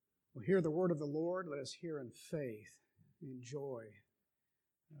We'll hear the word of the Lord. Let us hear in faith, in joy,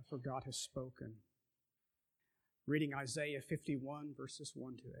 for God has spoken. Reading Isaiah 51, verses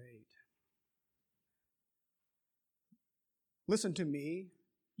 1 to 8. Listen to me,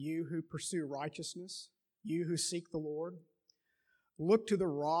 you who pursue righteousness, you who seek the Lord. Look to the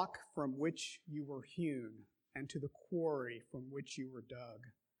rock from which you were hewn, and to the quarry from which you were dug.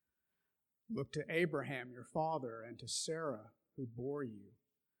 Look to Abraham your father, and to Sarah who bore you.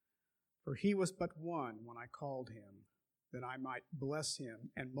 For he was but one when I called him, that I might bless him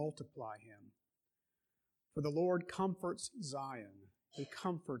and multiply him. For the Lord comforts Zion, he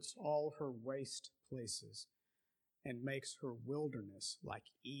comforts all her waste places, and makes her wilderness like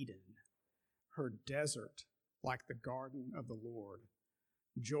Eden, her desert like the garden of the Lord.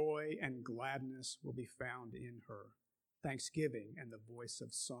 Joy and gladness will be found in her, thanksgiving and the voice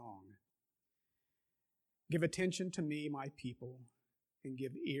of song. Give attention to me, my people, and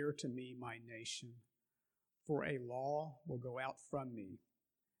give ear to me, my nation. For a law will go out from me,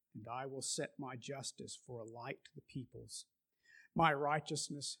 and I will set my justice for a light to the peoples. My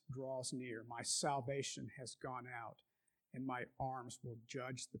righteousness draws near, my salvation has gone out, and my arms will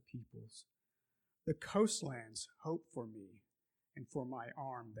judge the peoples. The coastlands hope for me, and for my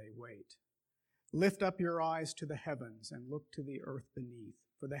arm they wait. Lift up your eyes to the heavens and look to the earth beneath,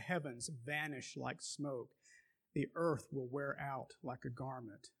 for the heavens vanish like smoke. The earth will wear out like a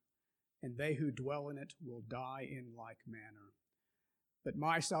garment, and they who dwell in it will die in like manner. But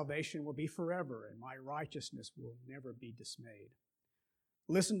my salvation will be forever, and my righteousness will never be dismayed.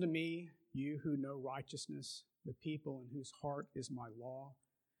 Listen to me, you who know righteousness, the people in whose heart is my law.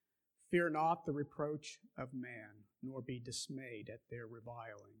 Fear not the reproach of man, nor be dismayed at their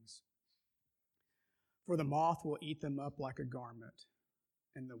revilings. For the moth will eat them up like a garment,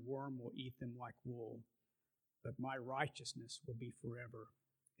 and the worm will eat them like wool. But my righteousness will be forever,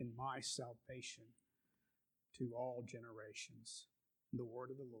 and my salvation to all generations. The word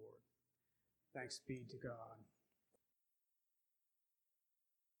of the Lord. Thanks be to God.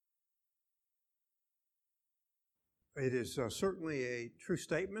 It is certainly a true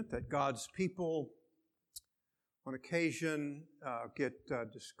statement that God's people on occasion get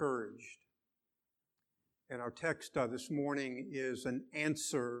discouraged. And our text this morning is an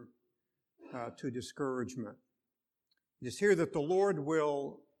answer to discouragement. It is here that the Lord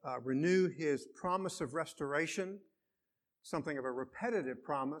will renew His promise of restoration, something of a repetitive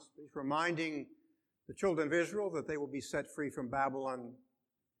promise. He's reminding the children of Israel that they will be set free from Babylon.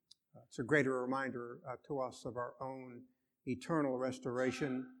 It's a greater reminder to us of our own eternal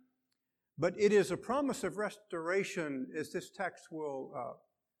restoration. But it is a promise of restoration, as this text will,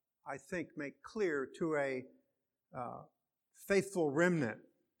 I think, make clear, to a faithful remnant.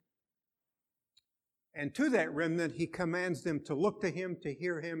 And to that remnant, He commands them to look to Him, to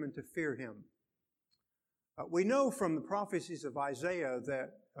hear Him, and to fear Him. We know from the prophecies of Isaiah that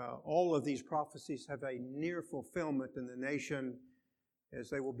all of these prophecies have a near fulfillment in the nation as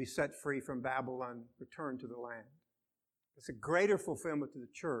they will be set free from Babylon, returned to the land. It's a greater fulfillment to the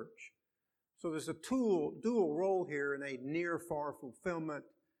church. So there's a dual role here in a near-far fulfillment.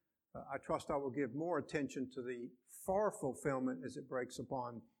 I trust I will give more attention to the far fulfillment as it breaks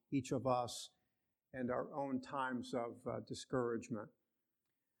upon each of us and our own times of discouragement.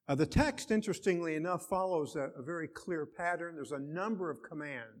 The text, interestingly enough, follows a very clear pattern. There's a number of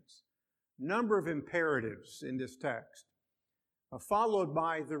commands, number of imperatives in this text, followed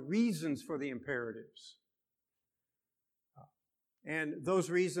by the reasons for the imperatives. And those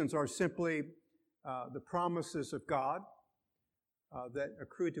reasons are simply the promises of God that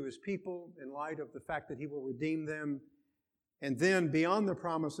accrue to His people in light of the fact that He will redeem them. And then beyond the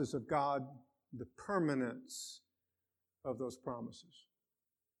promises of God, the permanence of those promises.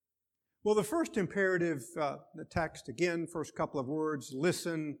 Well, the first imperative, the text, again, first couple of words,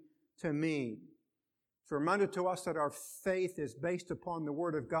 listen to me. It's a reminder to us that our faith is based upon the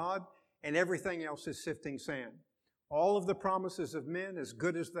Word of God, and everything else is sifting sand. All of the promises of men, as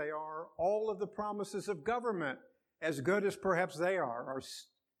good as they are, all of the promises of government, as good as perhaps they are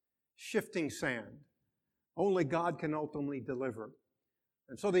shifting sand. Only God can ultimately deliver.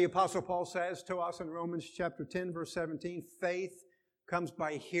 And so the Apostle Paul says to us in Romans chapter 10, verse 17, faith comes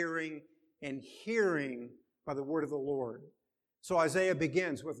by hearing, and hearing by the word of the Lord. So Isaiah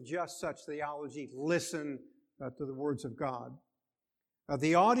begins with just such theology. Listen to the words of God.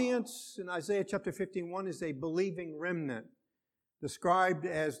 The audience in Isaiah chapter 51 is a believing remnant, described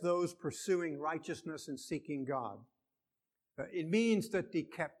as those pursuing righteousness and seeking God. It means that the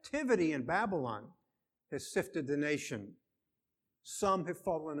captivity in Babylon has sifted the nation. Some have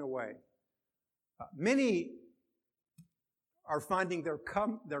fallen away. Many are finding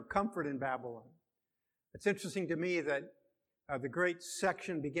their comfort in Babylon. It's interesting to me that the great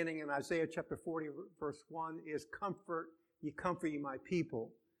section beginning in Isaiah chapter 40, verse 1 is comfort ye my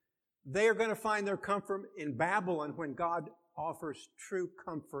people. They are going to find their comfort in Babylon when God offers true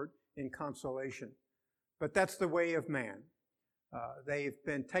comfort and consolation. But that's the way of man. They've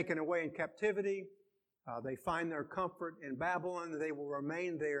been taken away in captivity. They find their comfort in Babylon. They will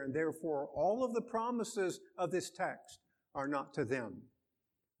remain there, and therefore all of the promises of this text are not to them.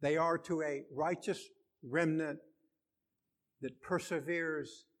 They are to a righteous remnant that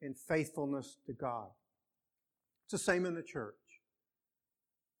perseveres in faithfulness to God. It's the same in the church.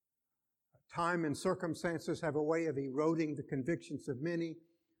 Time and circumstances have a way of eroding the convictions of many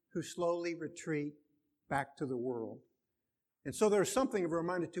who slowly retreat back to the world. And so there's something of a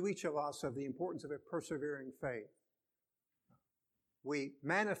reminder to each of us of the importance of a persevering faith. We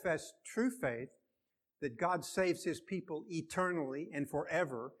manifest true faith that God saves His people eternally and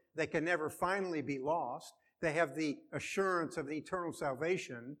forever. They can never finally be lost. They have the assurance of the eternal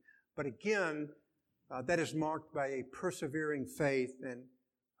salvation. But again, that is marked by a persevering faith, and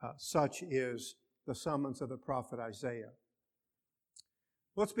such is the summons of the prophet Isaiah.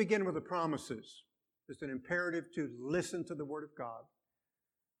 Let's begin with the promises. It's an imperative to listen to the Word of God.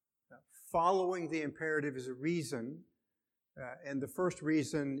 Following the imperative is a reason, and the first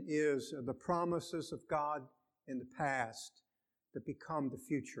reason is the promises of God in the past that become the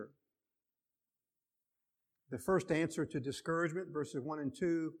future. The first answer to discouragement, verses 1 and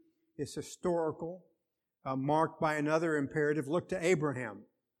 2, is historical, marked by another imperative. Look to Abraham.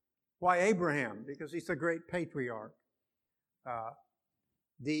 Why Abraham? Because he's a great patriarch.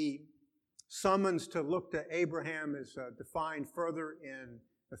 The summons to look to Abraham is defined further in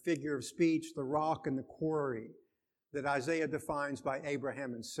a figure of speech, the rock and the quarry, that Isaiah defines by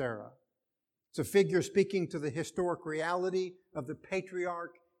Abraham and Sarah. It's a figure speaking to the historic reality of the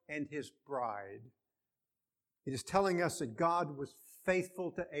patriarch and his bride. It is telling us that God was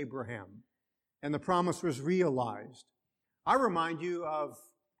faithful to Abraham, and the promise was realized. I remind you of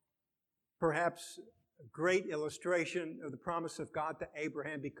perhaps a great illustration of the promise of God to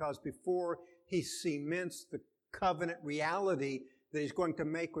Abraham, because before He cements the covenant reality that He's going to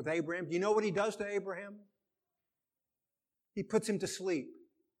make with Abraham, do you know what He does to Abraham? He puts him to sleep.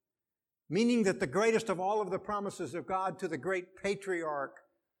 Meaning that the greatest of all of the promises of God to the great patriarch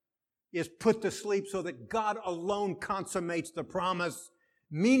is put to sleep so that God alone consummates the promise,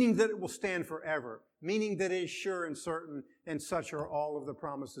 meaning that it will stand forever, meaning that it is sure and certain, and such are all of the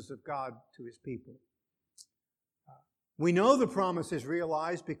promises of God to His people. We know the promise is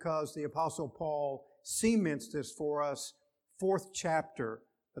realized because the Apostle Paul cements this for us, 4th chapter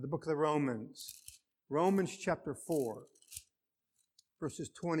of the book of the Romans. Romans chapter 4, verses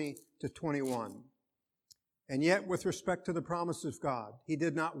 20 to 21. And yet, with respect to the promise of God, he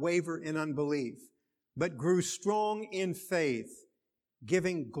did not waver in unbelief, but grew strong in faith,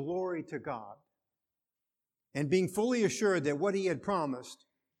 giving glory to God, and being fully assured that what he had promised,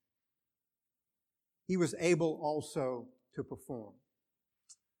 he was able also to perform.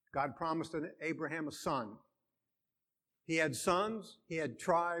 God promised Abraham a son. He had sons, he had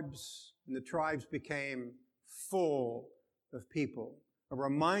tribes, and the tribes became full of people. A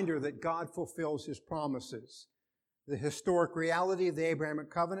reminder that God fulfills His promises. The historic reality of the Abrahamic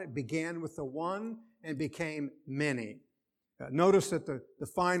covenant began with the one and became many. Notice that the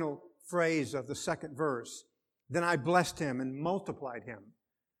final phrase of the second verse, then I blessed him and multiplied him.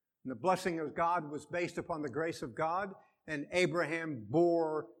 And the blessing of God was based upon the grace of God, and Abraham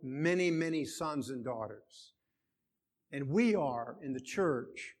bore many, many sons and daughters. And we are, in the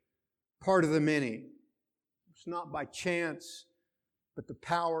church, part of the many. It's not by chance, but the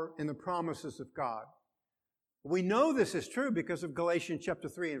power and the promises of God. We know this is true because of Galatians chapter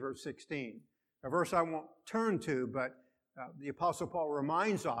 3 and verse 16. A verse I won't turn to, but the Apostle Paul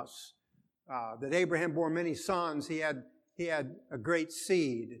reminds us that Abraham bore many sons. He had a great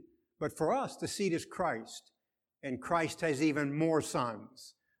seed. But for us, the seed is Christ. And Christ has even more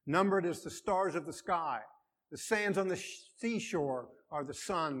sons. Numbered as the stars of the sky. The sands on the seashore are the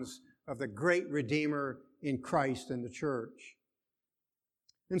sons of the great Redeemer in Christ and the church.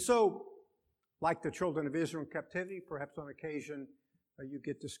 And so, like the children of Israel in captivity, perhaps on occasion you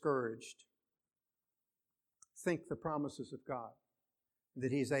get discouraged. Think the promises of God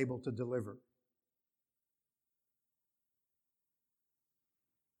that He's able to deliver.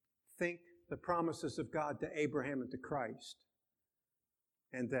 Think the promises of God to Abraham and to Christ,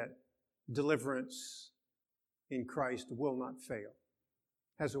 and that deliverance in Christ will not fail.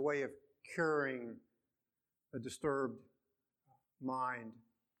 Has a way of curing a disturbed mind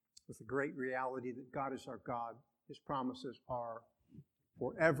with the great reality that God is our God, His promises are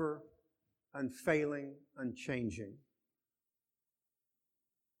forever, unfailing, unchanging.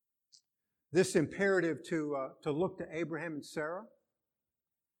 This imperative to look to Abraham and Sarah,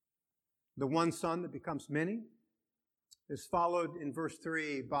 the one son that becomes many, is followed in verse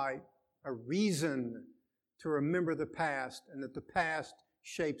 3 by a reason to remember the past and that the past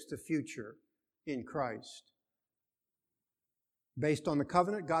shapes the future in Christ. Based on the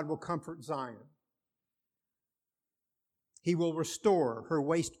covenant, God will comfort Zion. He will restore her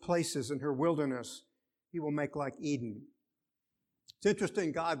waste places and her wilderness. He will make like Eden. It's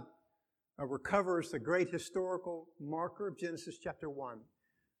interesting, God recovers the great historical marker of Genesis chapter 1,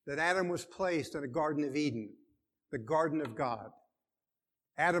 that Adam was placed in a Garden of Eden, the garden of God.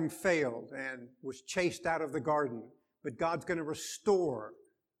 Adam failed and was chased out of the garden, but God's going to restore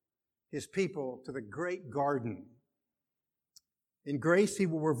His people to the great garden. In grace, He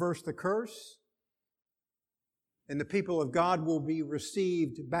will reverse the curse, and the people of God will be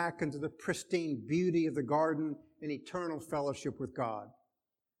received back into the pristine beauty of the garden and eternal fellowship with God.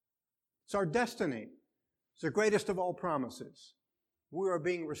 It's our destiny. It's the greatest of all promises. We are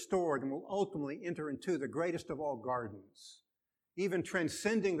being restored and will ultimately enter into the greatest of all gardens, even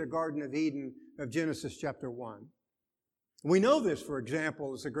transcending the Garden of Eden of Genesis chapter 1. We know this, for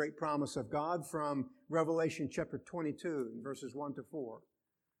example, is a great promise of God from Revelation chapter 22, verses 1 to 4.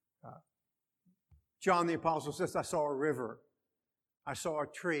 John the Apostle says, I saw a river. I saw a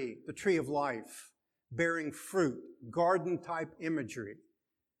tree, the tree of life, bearing fruit, garden-type imagery.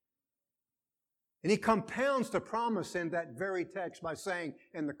 And he compounds the promise in that very text by saying,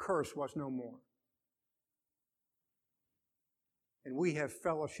 and the curse was no more. And we have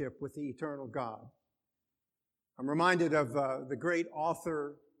fellowship with the eternal God. I'm reminded of the great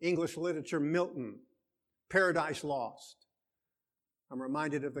author, English literature, Milton, Paradise Lost. I'm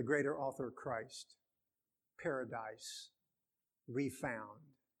reminded of the greater author, Christ, Paradise Refound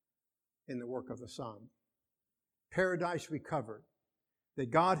in the work of the Son. Paradise recovered. That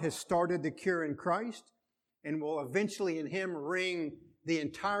God has started the cure in Christ and will eventually in Him wring the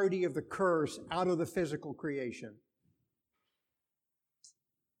entirety of the curse out of the physical creation.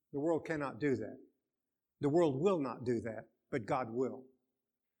 The world cannot do that. The world will not do that, but God will.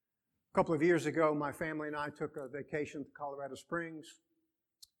 A couple of years ago, my family and I took a vacation to Colorado Springs.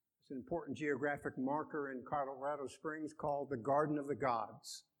 It's an important geographic marker in Colorado Springs called the Garden of the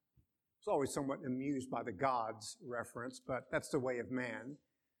Gods. I was always somewhat amused by the gods reference, but that's the way of man.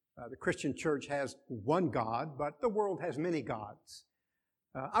 The Christian church has one God, but the world has many gods.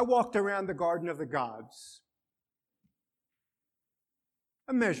 I walked around the Garden of the Gods.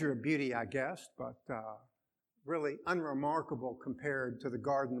 A measure of beauty, I guess, but really unremarkable compared to the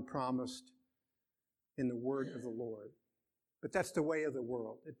garden promised in the word of the Lord. But that's the way of the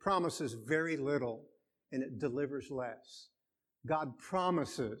world. It promises very little and it delivers less. God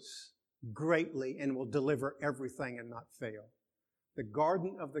promises greatly and will deliver everything and not fail. The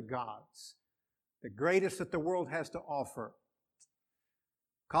Garden of the Gods, the greatest that the world has to offer.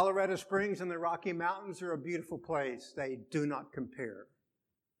 Colorado Springs and the Rocky Mountains are a beautiful place. They do not compare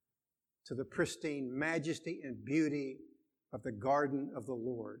to the pristine majesty and beauty of the garden of the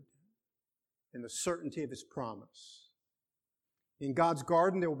Lord and the certainty of His promise. In God's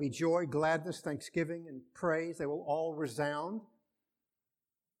garden, there will be joy, gladness, thanksgiving, and praise. They will all resound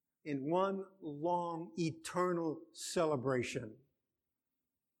in one long, eternal celebration.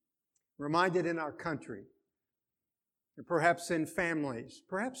 Reminded in our country, and perhaps in families,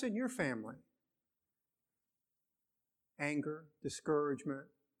 perhaps in your family, anger, discouragement,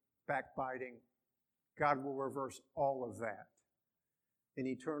 backbiting, God will reverse all of that in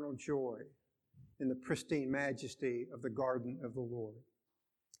eternal joy in the pristine majesty of the garden of the Lord.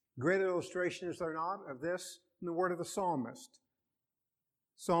 Great illustration, is there not, of this in the word of the psalmist.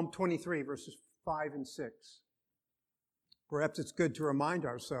 Psalm 23, verses 5 and 6. Perhaps it's good to remind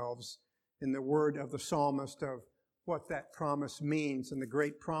ourselves in the word of the psalmist of what that promise means and the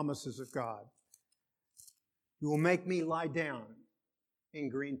great promises of God. You will make me lie down in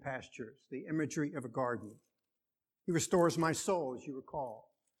green pastures, the imagery of a garden. He restores my soul, as you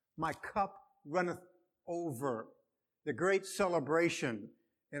recall. My cup runneth over. The great celebration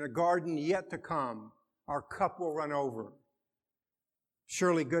in a garden yet to come, our cup will run over.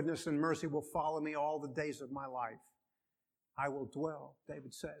 Surely goodness and mercy will follow me all the days of my life. I will dwell,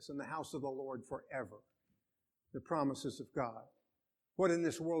 David says, in the house of the Lord forever. The promises of God. What in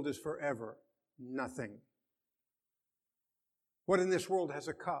this world is forever? Nothing. What in this world has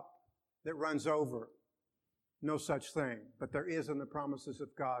a cup that runs over? No such thing. But there is in the promises of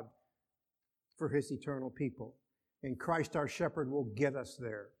God for His eternal people. And Christ our shepherd will get us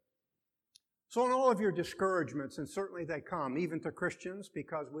there. So in all of your discouragements, and certainly they come, even to Christians,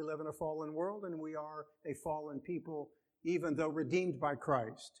 because we live in a fallen world and we are a fallen people, even though redeemed by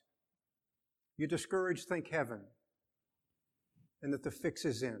Christ. You're discouraged, think heaven, and that the fix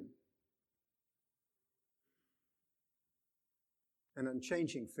is in. An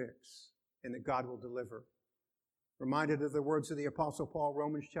unchanging fix, and that God will deliver. Reminded of the words of the Apostle Paul,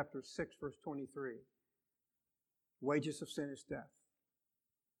 Romans chapter 6, verse 23. Wages of sin is death,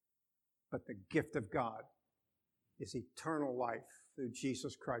 but the gift of God is eternal life through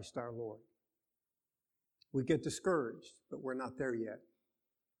Jesus Christ our Lord. We get discouraged, but we're not there yet.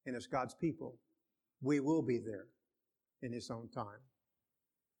 And as God's people, we will be there in His own time.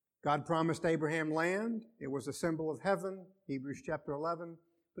 God promised Abraham land. It was a symbol of heaven, Hebrews chapter 11,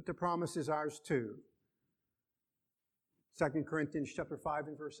 but the promise is ours too. 2 Corinthians chapter 5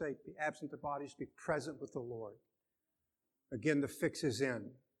 and verse 8, be absent of bodies, be present with the Lord. Again, the fix is in,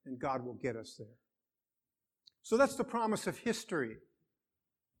 and God will get us there. So that's the promise of history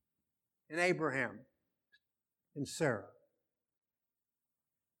in Abraham and Sarah.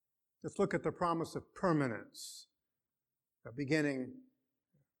 Let's look at the promise of permanence, beginning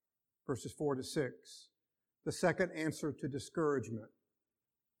verses 4 to 6. The second answer to discouragement.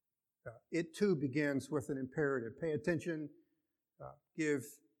 It too begins with an imperative. Pay attention, give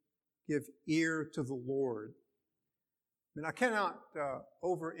ear to the Lord. I cannot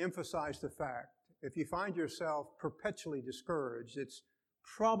overemphasize the fact, if you find yourself perpetually discouraged, it's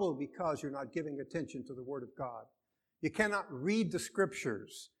probably because you're not giving attention to the Word of God. You cannot read the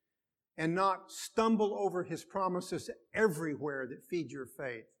Scriptures and not stumble over His promises everywhere that feed your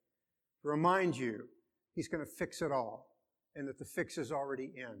faith. To remind you, He's going to fix it all, and that the fix is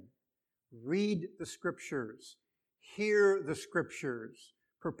already in. Read the Scriptures. Hear the Scriptures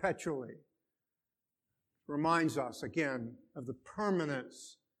perpetually. Reminds us again of the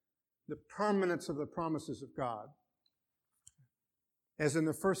permanence of the promises of God. As in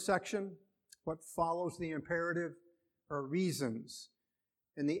the first section, what follows the imperative are reasons.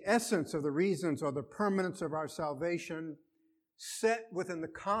 And the essence of the reasons are the permanence of our salvation set within the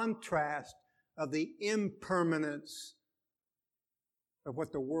contrast of the impermanence of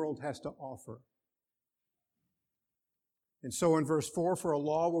what the world has to offer. And so in verse 4, for a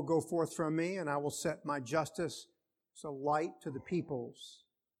law will go forth from me, and I will set my justice as a light to the peoples.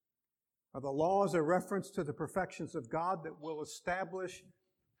 The law is a reference to the perfections of God that will establish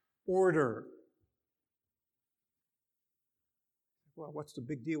order. Well, what's the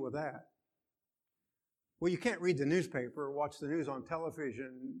big deal with that? Well, you can't read the newspaper or watch the news on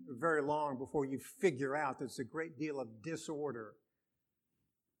television very long before you figure out there's a great deal of disorder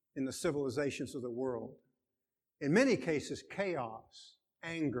in the civilizations of the world. In many cases, chaos,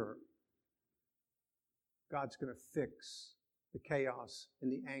 anger. God's going to fix the chaos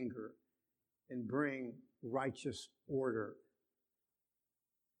and the anger and bring righteous order.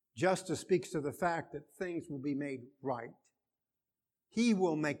 Justice speaks to the fact that things will be made right. He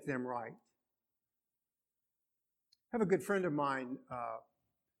will make them right. I have a good friend of mine,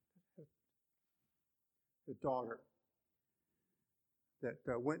 the daughter,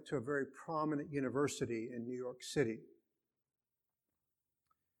 that went to a very prominent university in New York City.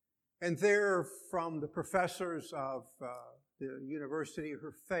 And there, from the professors of the university,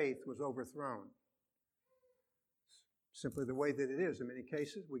 her faith was overthrown. Simply the way that it is in many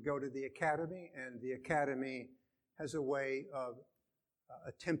cases. We go to the academy, and the academy has a way of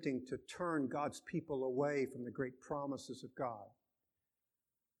attempting to turn God's people away from the great promises of God.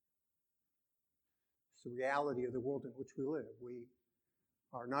 It's the reality of the world in which we live. We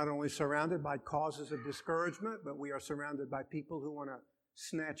are not only surrounded by causes of discouragement, but we are surrounded by people who want to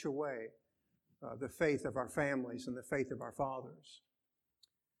snatch away the faith of our families and the faith of our fathers.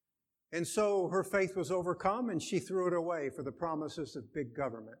 And so her faith was overcome, and she threw it away for the promises of big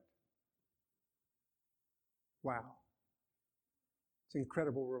government. Wow. It's an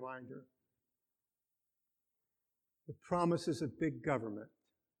incredible reminder. The promises of big government.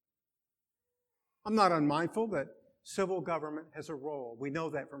 I'm not unmindful that civil government has a role. We know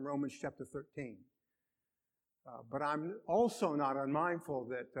that from Romans chapter 13. But I'm also not unmindful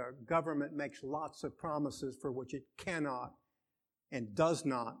that government makes lots of promises for which it cannot and does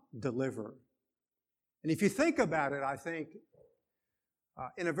not deliver. And if you think about it, I think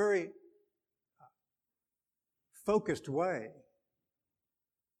in a very focused way,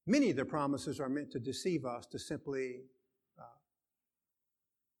 many of the promises are meant to deceive us, to simply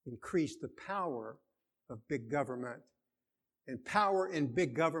increase the power of big government. And power in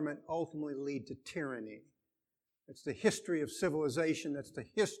big government ultimately lead to tyranny. It's the history of civilization. That's the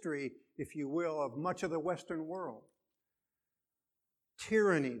history, if you will, of much of the Western world.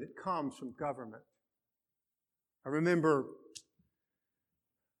 tyranny that comes from government. I remember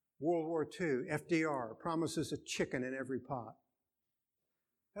World War II, FDR promises a chicken in every pot.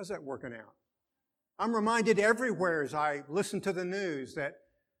 How's that working out? I'm reminded everywhere as I listen to the news that,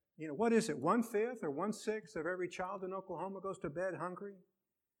 what is it, 1/5 or 1/6 of every child in Oklahoma goes to bed hungry?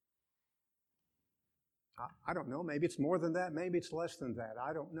 I don't know. Maybe it's more than that. Maybe it's less than that.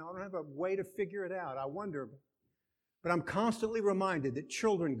 I don't know. I don't have a way to figure it out. I wonder. But I'm constantly reminded that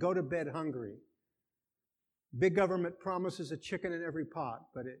children go to bed hungry. Big government promises a chicken in every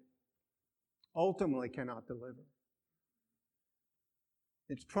pot, but it ultimately cannot deliver.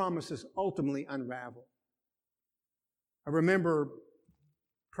 Its promises ultimately unravel. I remember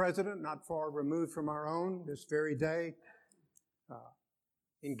president, not far removed from our own, this very day,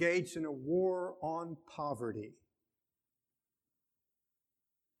 engaged in a war on poverty.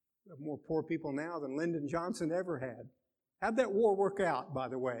 We have more poor people now than Lyndon Johnson ever had. How'd that war work out, by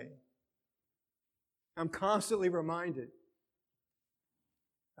the way? I'm constantly reminded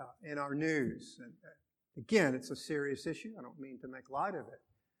in our news. And again, it's a serious issue. I don't mean to make light of it.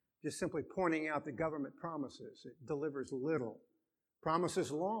 Just simply pointing out that government promises. It delivers little,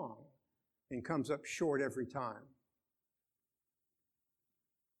 promises long, and comes up short every time.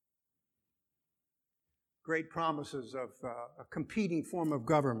 Great promises of a competing form of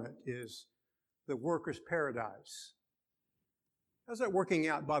government is the workers' paradise. How's that working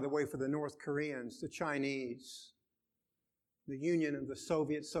out, by the way, for the North Koreans, the Chinese, the Union of the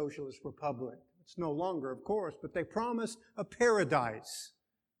Soviet Socialist Republic? It's no longer, of course, but they promise a paradise.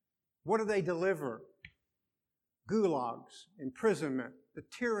 What do they deliver? Gulags, imprisonment, the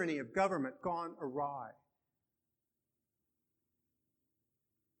tyranny of government gone awry.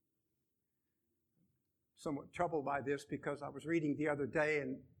 Somewhat troubled by this because I was reading the other day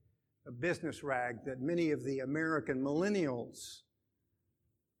in a business rag that many of the American millennials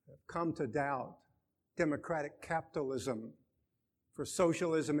have come to doubt democratic capitalism for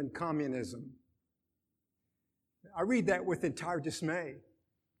socialism and communism. I read that with entire dismay.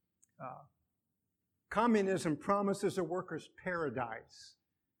 Communism promises a worker's paradise.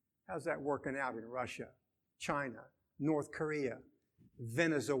 How's that working out in Russia, China, North Korea,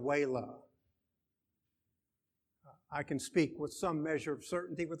 Venezuela? I can speak with some measure of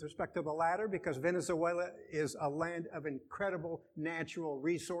certainty with respect to the latter because Venezuela is a land of incredible natural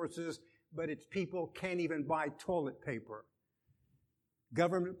resources, but its people can't even buy toilet paper.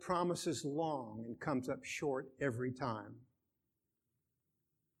 Government promises long and comes up short every time.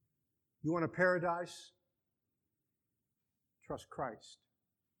 You want a paradise? Trust Christ.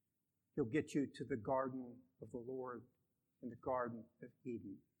 He'll get you to the garden of the Lord in the Garden of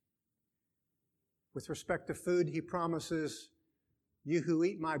Eden. With respect to food, he promises, you who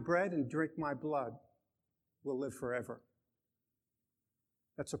eat my bread and drink my blood will live forever.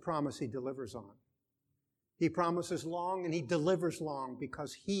 That's a promise he delivers on. He promises long and he delivers long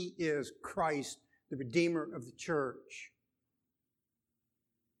because he is Christ, the Redeemer of the church.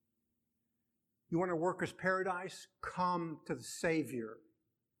 You want a worker's paradise? Come to the Savior.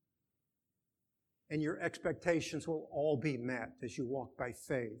 And your expectations will all be met as you walk by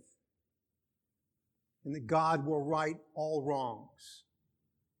faith. And that God will right all wrongs.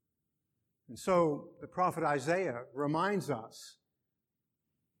 And so the prophet Isaiah reminds us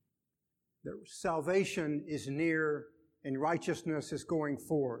that salvation is near and righteousness is going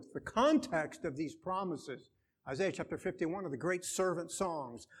forth. The context of these promises, Isaiah chapter 51 are the great servant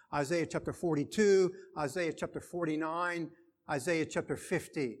songs. Isaiah chapter 42, Isaiah chapter 49, Isaiah chapter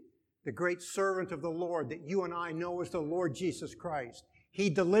 50. The great servant of the Lord that you and I know as the Lord Jesus Christ.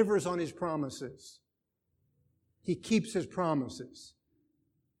 He delivers on His promises. He keeps His promises.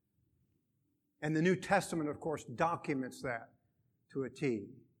 And the New Testament, of course, documents that to a T.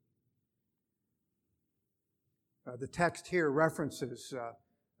 The text here references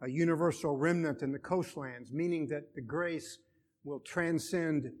a universal remnant in the coastlands, meaning that the grace will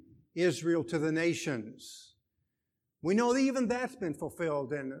transcend Israel to the nations. We know that even that's been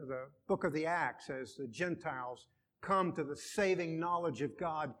fulfilled in the book of the Acts as the Gentiles come to the saving knowledge of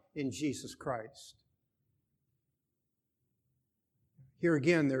God in Jesus Christ. Here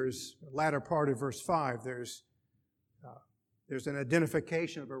again, there's the latter part of verse 5. There's an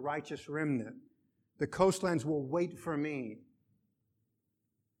identification of a righteous remnant. The coastlands will wait for me.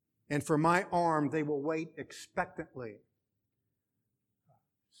 And for my arm, they will wait expectantly.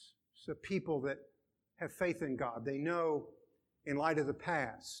 It's the people that have faith in God. They know, in light of the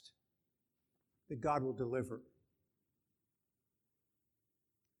past, that God will deliver.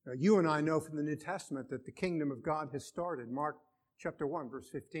 You and I know from the New Testament that the kingdom of God has started. Mark chapter 1, verse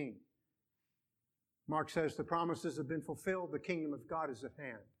 15. Mark says the promises have been fulfilled. The kingdom of God is at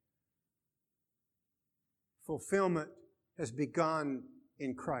hand. Fulfillment has begun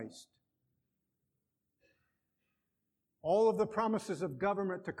in Christ. All of the promises of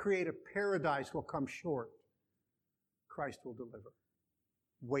government to create a paradise will come short. Christ will deliver.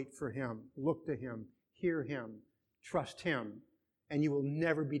 Wait for Him. Look to Him. Hear Him. Trust Him. And you will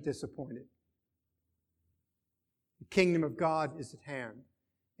never be disappointed. The kingdom of God is at hand.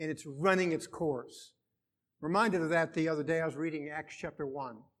 And it's running its course. Reminded of that the other day, I was reading Acts chapter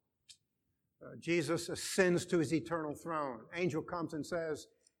 1. Jesus ascends to His eternal throne. Angel comes and says,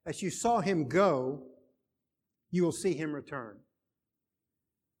 as you saw Him go, you will see Him return.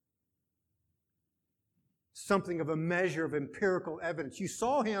 Something of a measure of empirical evidence. You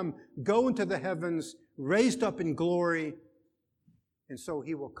saw Him go into the heavens, raised up in glory, and so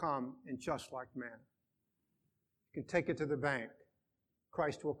He will come in just like manner. You can take it to the bank.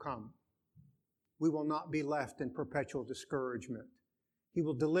 Christ will come. We will not be left in perpetual discouragement. He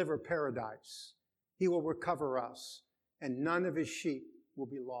will deliver paradise. He will recover us, and none of His sheep will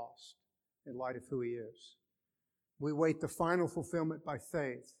be lost in light of who He is. We wait the final fulfillment by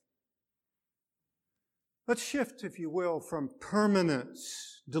faith. Let's shift, if you will, from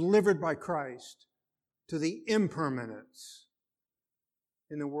permanence delivered by Christ to the impermanence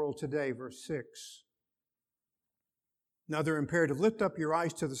in the world today, verse 6. Another imperative, lift up your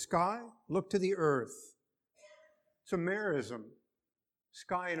eyes to the sky, look to the earth. It's a merism,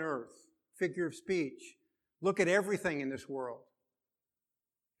 sky and earth, figure of speech. Look at everything in this world.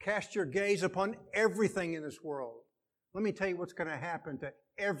 Cast your gaze upon everything in this world. Let me tell you what's going to happen to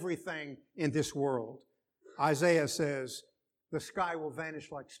everything in this world. Isaiah says, the sky will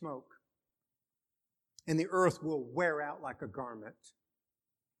vanish like smoke, and the earth will wear out like a garment,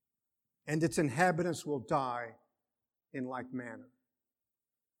 and its inhabitants will die in like manner.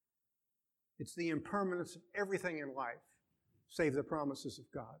 It's the impermanence of everything in life, save the promises of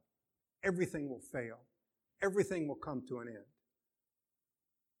God. Everything will fail. Everything will come to an end.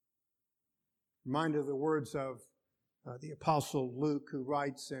 Reminded of the words of the Apostle Luke, who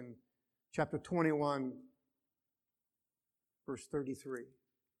writes in chapter 21, verse 33,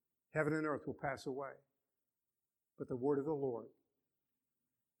 heaven and earth will pass away, but the word of the Lord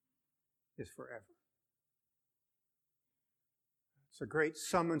is forever. It's a great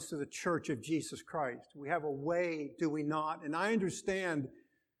summons to the church of Jesus Christ. We have a way, do we not? And I understand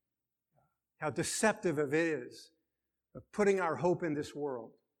how deceptive it is of putting our hope in this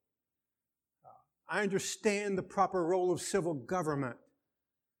world. I understand the proper role of civil government,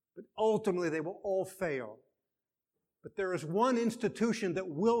 but ultimately they will all fail. But there is one institution that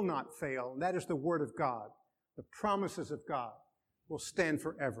will not fail, and that is the Word of God. The promises of God will stand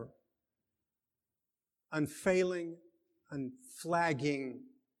forever. Unfailing, unflagging,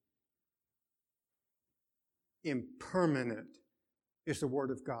 impermanent is the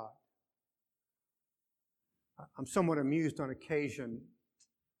Word of God. I'm somewhat amused on occasion.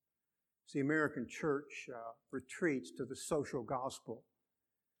 The American church retreats to the social gospel.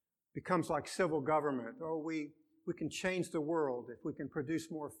 Becomes like civil government. Oh, we can change the world if we can produce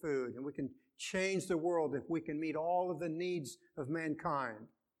more food, and we can change the world if we can meet all of the needs of mankind.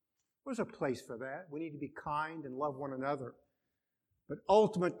 There's a place for that. We need to be kind and love one another. But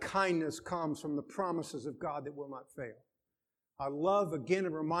ultimate kindness comes from the promises of God that will not fail. I love, again,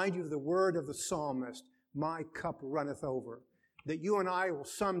 and remind you of the word of the psalmist, my cup runneth over. That you and I will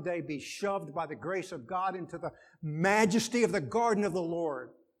someday be shoved by the grace of God into the majesty of the garden of the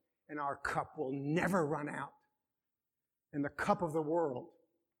Lord, and our cup will never run out. And the cup of the world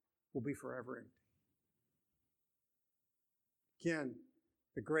will be forever empty. Again,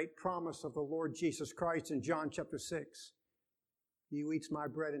 the great promise of the Lord Jesus Christ in John chapter 6. He who eats my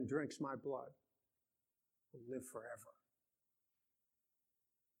bread and drinks my blood will live forever.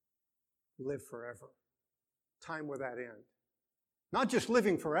 Live forever. Time without end. Not just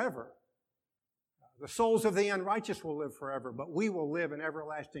living forever. The souls of the unrighteous will live forever, but we will live in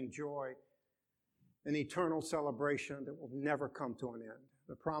everlasting joy, an eternal celebration that will never come to an end.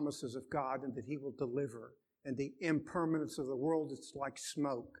 The promises of God, and that He will deliver, and the impermanence of the world is like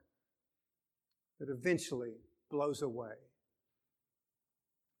smoke that eventually blows away.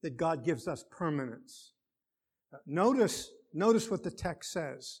 That God gives us permanence. Notice what the text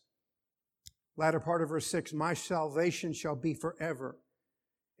says. Latter part of verse 6, my salvation shall be forever,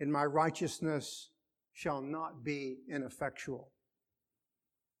 and my righteousness shall not be ineffectual.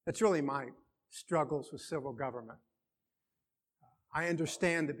 That's really my struggles with civil government. I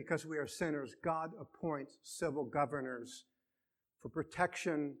understand that because we are sinners, God appoints civil governors for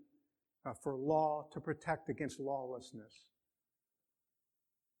protection, for law, to protect against lawlessness.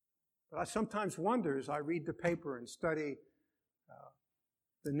 But I sometimes wonder as I read the paper and study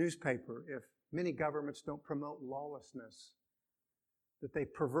the newspaper if many governments don't promote lawlessness, that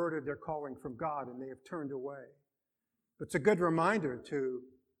they've perverted their calling from God and they have turned away. But it's a good reminder to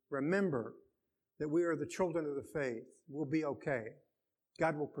remember that we are the children of the faith. We'll be okay.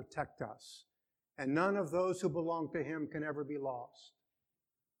 God will protect us. And none of those who belong to Him can ever be lost,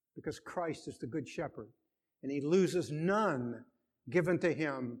 because Christ is the good shepherd, and He loses none given to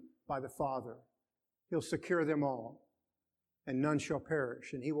Him by the Father. He'll secure them all, and none shall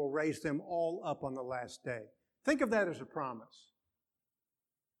perish, and He will raise them all up on the last day. Think of that as a promise.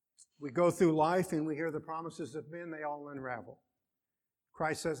 We go through life and we hear the promises of men, they all unravel.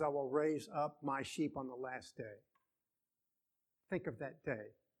 Christ says, I will raise up my sheep on the last day. Think of that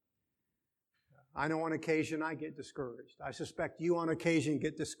day. I know on occasion I get discouraged. I suspect you on occasion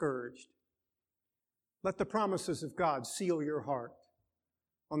get discouraged. Let the promises of God seal your heart.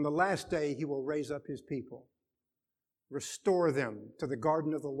 On the last day, He will raise up His people, restore them to the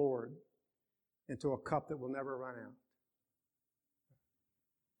garden of the Lord and to a cup that will never run out.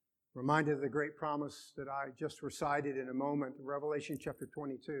 Reminded of the great promise that I just recited in a moment, Revelation chapter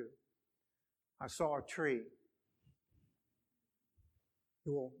 22. I saw a tree. It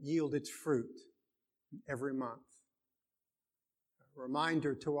will yield its fruit every month. A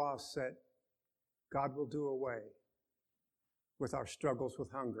reminder to us that God will do away with our struggles with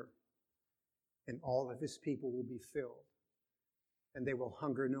hunger, and all of His people will be filled, and they will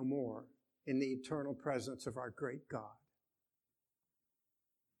hunger no more in the eternal presence of our great God.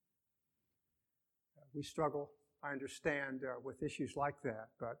 We struggle, I understand, with issues like that,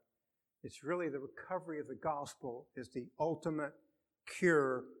 but it's really the recovery of the gospel is the ultimate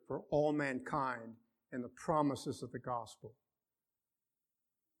cure for all mankind and the promises of the gospel.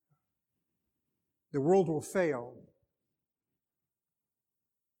 The world will fail,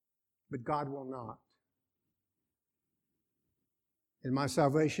 but God will not. And my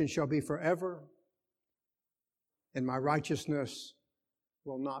salvation shall be forever, and my righteousness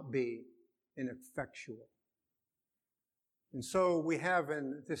will not be ineffectual. And so we have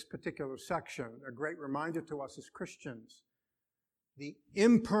in this particular section a great reminder to us as Christians, the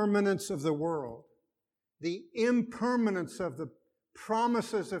impermanence of the world, the impermanence of the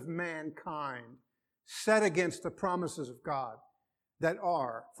promises of mankind set against the promises of God that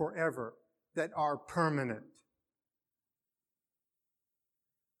are forever, that are permanent.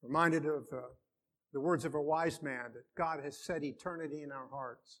 Reminded of the words of a wise man that God has set eternity in our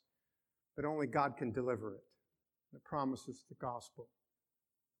hearts, but only God can deliver it. The promises of the gospel.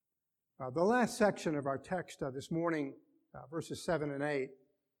 The last section of our text this morning, verses 7 and 8,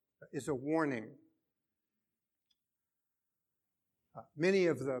 is a warning. Many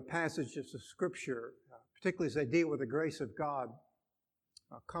of the passages of Scripture, particularly as they deal with the grace of God,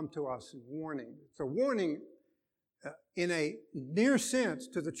 come to us in warning. It's a warning in a near sense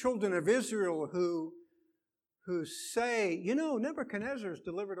to the children of Israel who say, you know, Nebuchadnezzar's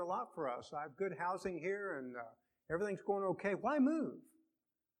delivered a lot for us. I have good housing here and everything's going okay. Why move?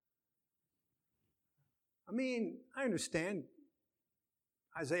 I mean, I understand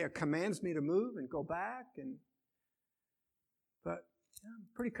Isaiah commands me to move and go back, but I'm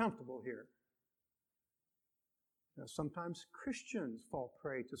pretty comfortable here. Now, sometimes Christians fall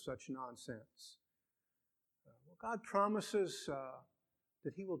prey to such nonsense. God promises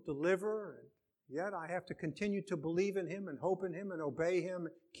that He will deliver, and yet I have to continue to believe in Him and hope in Him and obey Him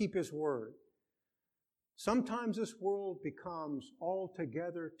and keep His word. Sometimes this world becomes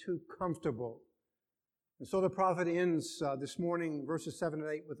altogether too comfortable. And so the prophet ends this morning, verses 7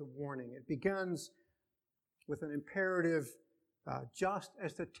 and 8, with a warning. It begins with an imperative, just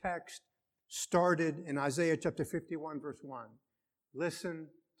as the text started in Isaiah chapter 51, verse 1. Listen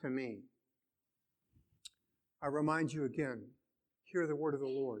to me. I remind you again, hear the word of the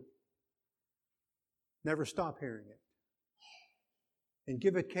Lord. Never stop hearing it. And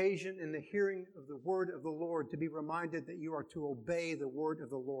give occasion in the hearing of the word of the Lord to be reminded that you are to obey the word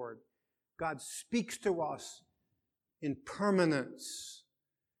of the Lord. God speaks to us in permanence,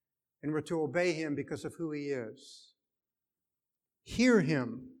 and we're to obey Him because of who He is. Hear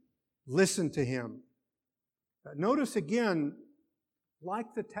Him. Listen to Him. Notice again,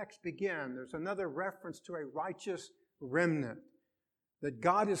 like the text began, there's another reference to a righteous remnant, that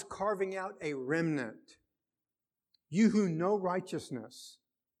God is carving out a remnant. You who know righteousness,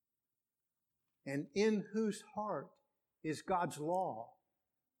 and in whose heart is God's law.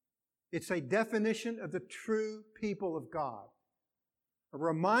 It's a definition of the true people of God. A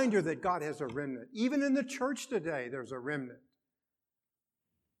reminder that God has a remnant. Even in the church today, there's a remnant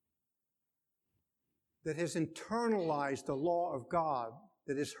that has internalized the law of God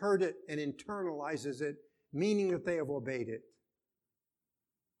that has heard it and internalizes it, meaning that they have obeyed it.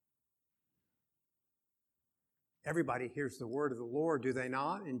 Everybody hears the word of the Lord, do they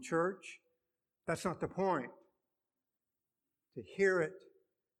not, in church? That's not the point. To hear it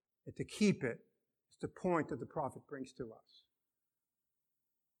and to keep it is the point that the prophet brings to us.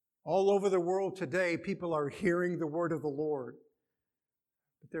 All over the world today, people are hearing the word of the Lord.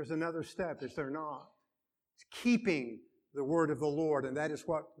 But there's another step, is there not? It's keeping the word of the Lord, and that is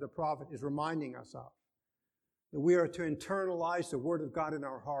what the prophet is reminding us of. That we are to internalize the word of God in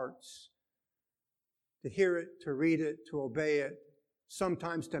our hearts, to hear it, to read it, to obey it,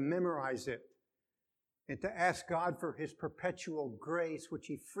 sometimes to memorize it, and to ask God for His perpetual grace, which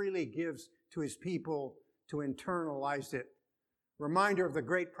He freely gives to His people, to internalize it. Reminder of the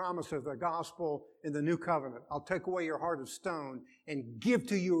great promise of the gospel in the new covenant. I'll take away your heart of stone and give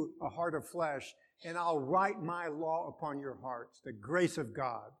to you a heart of flesh, and I'll write my law upon your hearts. The grace of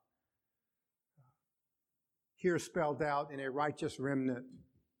God. Here spelled out in a righteous remnant.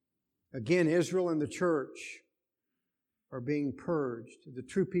 Again, Israel and the church are being purged. The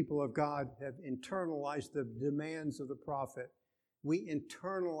true people of God have internalized the demands of the prophet. We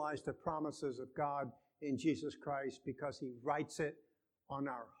internalize the promises of God in Jesus Christ because He writes it on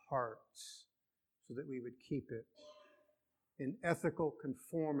our hearts so that we would keep it in ethical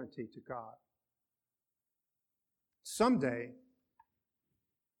conformity to God. Someday,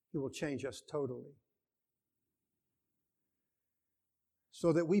 He will change us totally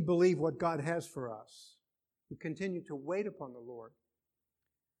so that we believe what God has for us. We continue to wait upon the Lord.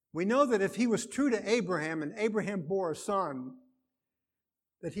 We know that if He was true to Abraham and Abraham bore a son,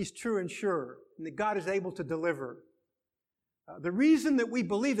 that He's true and sure, and that God is able to deliver. The reason that we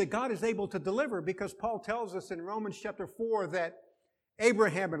believe that God is able to deliver, because Paul tells us in Romans chapter 4 that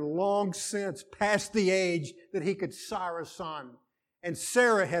Abraham had long since passed the age that he could sire a son, and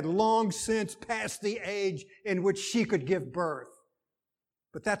Sarah had long since passed the age in which she could give birth.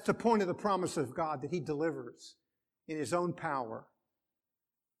 But that's the point of the promise of God, that He delivers in His own power.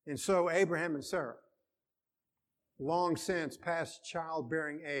 And so Abraham and Sarah, long since past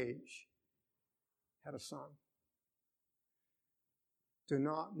childbearing age, had a son. Do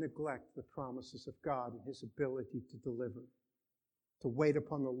not neglect the promises of God and His ability to deliver, to wait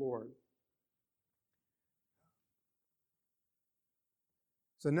upon the Lord.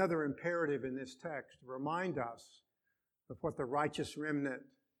 It's another imperative in this text to remind us of what the righteous remnant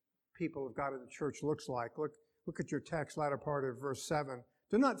people of God in the church looks like. Look at your text, latter part of verse 7.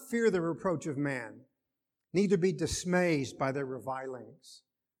 Do not fear the reproach of man, neither be dismayed by their revilings.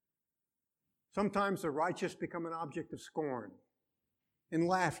 Sometimes the righteous become an object of scorn and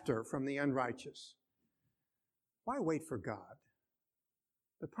laughter from the unrighteous. Why wait for God?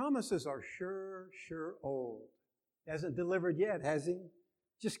 The promises are sure old. He hasn't delivered yet, has He?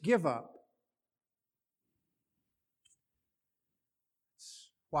 Just give up. That's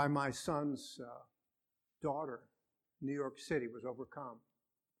why my son's daughter, New York City, was overcome.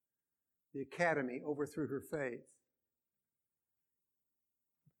 The academy overthrew her faith.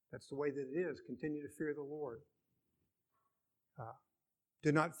 That's the way that it is. Continue to fear the Lord.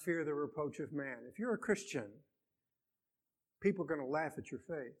 Do not fear the reproach of man. If you're a Christian, people are going to laugh at your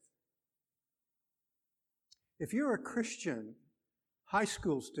faith. If you're a Christian high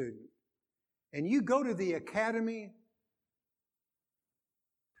school student and you go to the academy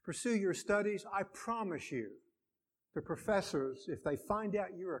to pursue your studies, I promise you, the professors, if they find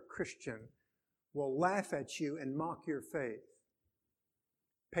out you're a Christian, will laugh at you and mock your faith.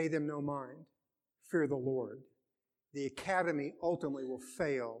 Pay them no mind. Fear the Lord. The academy ultimately will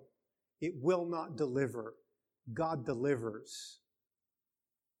fail. It will not deliver. God delivers.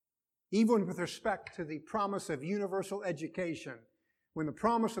 Even with respect to the promise of universal education, when the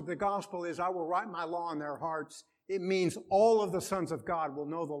promise of the gospel is, I will write my law in their hearts, it means all of the sons of God will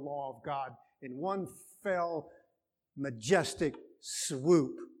know the law of God in one fell, majestic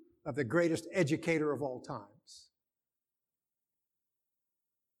swoop of the greatest educator of all times.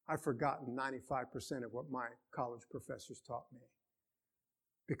 I've forgotten 95% of what my college professors taught me.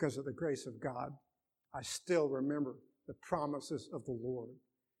 Because of the grace of God, I still remember the promises of the Lord.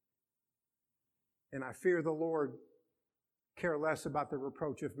 And I fear the Lord, care less about the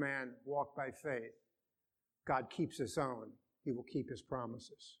reproach of man, walk by faith. God keeps His own. He will keep His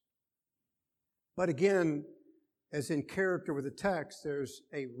promises. But again, as in character with the text, there's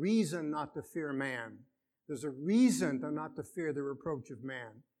a reason not to fear man. There's a reason not to fear the reproach of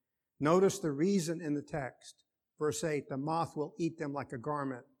man. Notice the reason in the text. Verse 8, the moth will eat them like a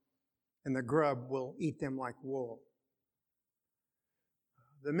garment, and the grub will eat them like wool.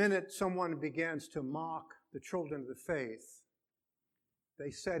 The minute someone begins to mock the children of the faith, they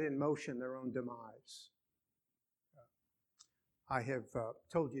set in motion their own demise. I have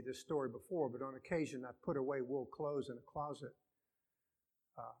told you this story before, but on occasion I've put away wool clothes in a closet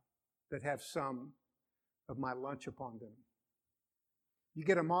that have some of my lunch upon them. You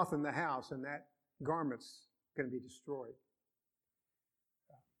get a moth in the house and that garment's going to be destroyed.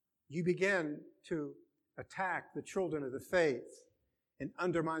 You begin to attack the children of the faith and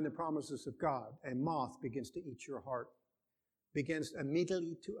undermine the promises of God. A moth begins to eat your heart, begins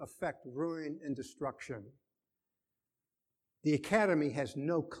immediately to affect ruin and destruction. The academy has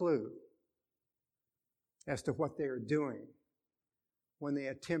no clue as to what they are doing when they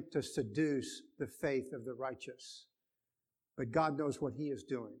attempt to seduce the faith of the righteous. But God knows what He is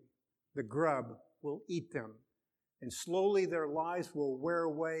doing. The grub will eat them, and slowly their lives will wear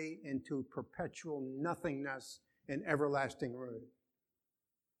away into perpetual nothingness and everlasting ruin.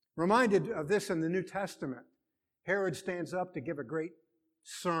 Reminded of this in the New Testament, Herod stands up to give a great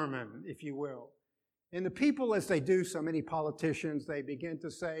sermon, if you will. And the people, as they do, so many politicians, they begin to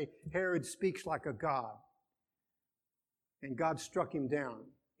say, Herod speaks like a god. And God struck him down.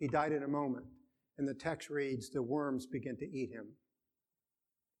 He died in a moment. And the text reads, the worms begin to eat him.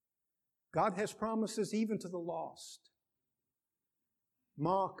 God has promises even to the lost.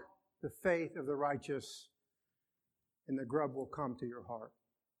 Mock the faith of the righteous, and the grub will come to your heart.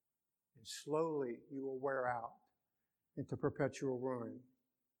 And slowly you will wear out into perpetual ruin.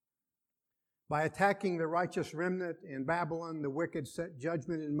 By attacking the righteous remnant in Babylon, the wicked set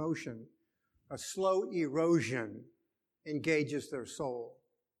judgment in motion. A slow erosion engages their soul.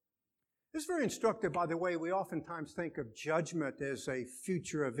 This is very instructive, by the way. We oftentimes think of judgment as a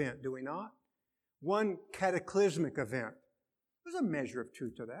future event, do we not? One cataclysmic event. There's a measure of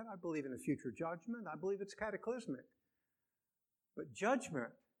truth to that. I believe in a future judgment. I believe it's cataclysmic. But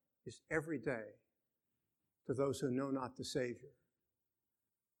judgment is every day to those who know not the Savior.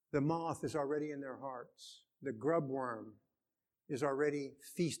 The moth is already in their hearts. The grubworm is already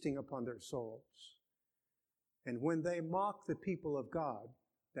feasting upon their souls. And when they mock the people of God,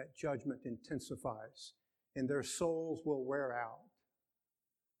 that judgment intensifies and their souls will wear out.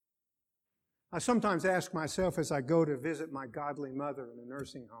 I sometimes ask myself as I go to visit my godly mother in a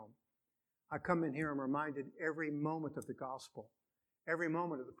nursing home, I come in here and I'm reminded every moment of the gospel, every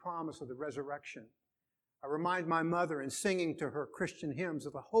moment of the promise of the resurrection. I remind my mother in singing to her Christian hymns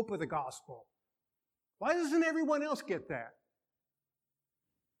of the hope of the gospel. Why doesn't everyone else get that?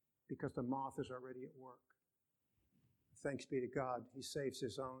 Because the moth is already at work. Thanks be to God, He saves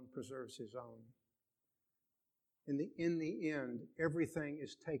His own, preserves His own. In the end, everything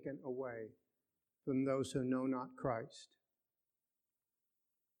is taken away from those who know not Christ.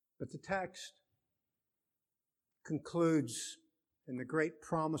 But the text concludes in the great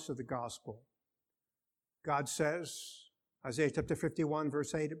promise of the gospel. God says, Isaiah chapter 51,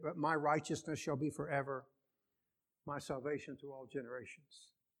 verse 8, but my righteousness shall be forever, my salvation to all generations.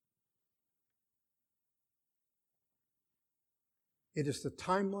 It is the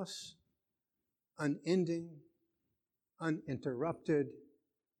timeless, unending, uninterrupted,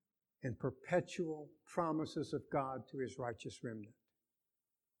 and perpetual promises of God to His righteous remnant.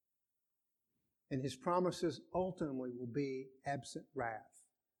 And His promises ultimately will be absent wrath,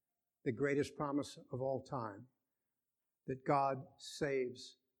 the greatest promise of all time, that God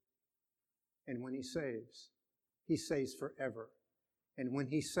saves. And when He saves forever. And when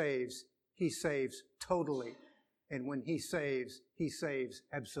He saves totally. And when He saves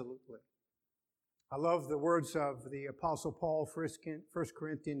absolutely. I love the words of the Apostle Paul, 1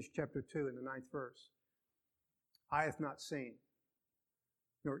 Corinthians chapter 2 in the 9th verse. Eye hath not seen,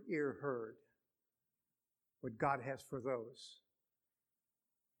 nor ear heard, what God has for those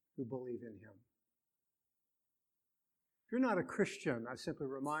who believe in Him. If you're not a Christian, I simply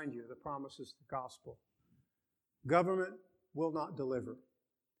remind you of the promises of the gospel. Government will not deliver.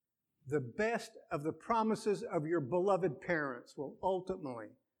 The best of the promises of your beloved parents will ultimately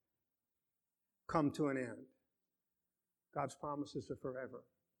come to an end. God's promises are forever.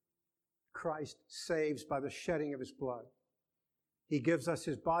 Christ saves by the shedding of His blood. He gives us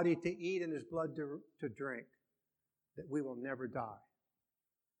His body to eat and His blood to drink, that we will never die.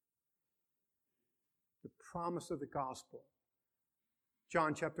 The promise of the gospel.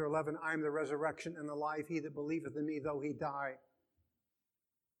 John chapter 11, I am the resurrection and the life. He that believeth in me, though he die,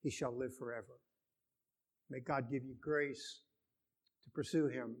 he shall live forever. May God give you grace to pursue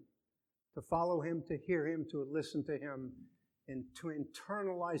Him, to follow Him, to hear Him, to listen to Him, and to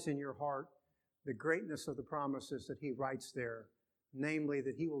internalize in your heart the greatness of the promises that He writes there, namely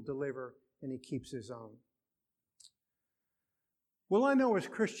that He will deliver and He keeps His own. Well, I know as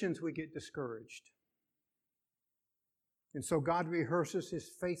Christians we get discouraged. And so God rehearses His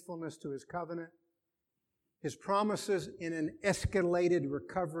faithfulness to His covenant, His promises in an escalated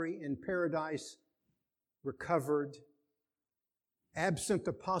recovery in paradise, recovered, absent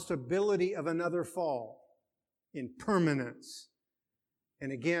the possibility of another fall, in permanence.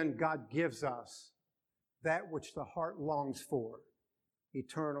 And again, God gives us that which the heart longs for,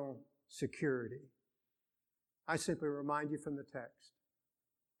 eternal security. I simply remind you from the text,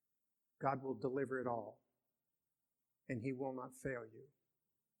 God will deliver it all, and He will not fail you.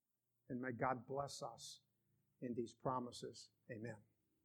 And may God bless us in these promises. Amen.